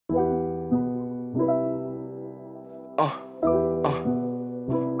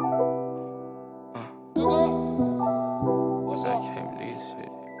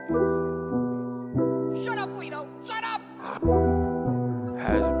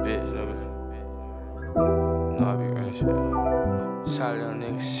bitch, nigga. No, I be running shit. Shout little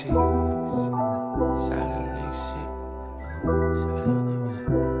nigga shit. Shout little nigga shit. Shout little nigga shit.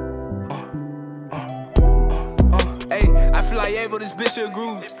 Ayy, I feel like able this bitch a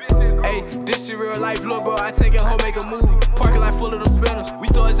groove. Ayy, this shit real life, look, bro. I take it home, make a move. Parking lot full of them spinners. We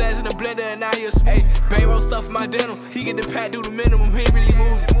throw his ass in the blender and now he'll ayy, bankroll stuff in my denim. He get the pack, do the minimum, he ain't really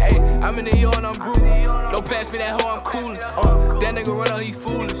moving. Ayy, I'm in the Dior and I'm groovy. Don't pass me that hoe, I'm coolin'. That nigga run up, he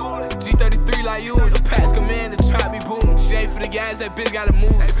foolish. G33 like you, the packs come in, the trap be booming. She ain't for the guys, that bitch gotta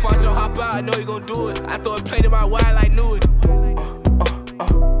move. If Fonzo hop out, I know he gon' do it. I throw a plate in my wide like knew it.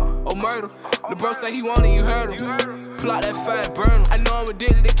 Oh, murder. The bro say he want it, you heard him. Plot that fat, burn him. I know I'm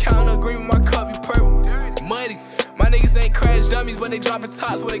addicted to counting, agree with my cup, you purple. Muddy. My niggas ain't crash dummies, but they dropping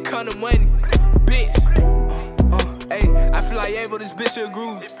tops when they come to money. Bitch. Ayy, I feel like able this bitch a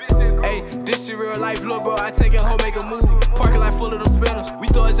groove. Ayy, this shit real life, look, bro. I take it home, make a move. Parking lot full of them spinners. We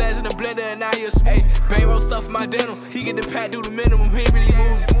throw his ass in the blender and now he'll ayy, bankroll stuff in my denim. He get the pack, do the minimum, he ain't really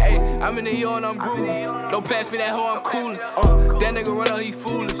moving. Ayy, I'm in the Dior and I'm groovy. Don't pass me that hoe, I'm coolin'. That nigga run up, he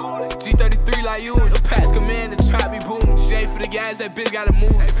foolish. G33 like you, the packs come in, the trap be booming. She ain't for the guys, that bitch gotta move.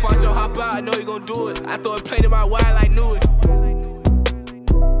 If Fonzo hop out, I know he gon' do it. I throw a plate in my wide like knew it.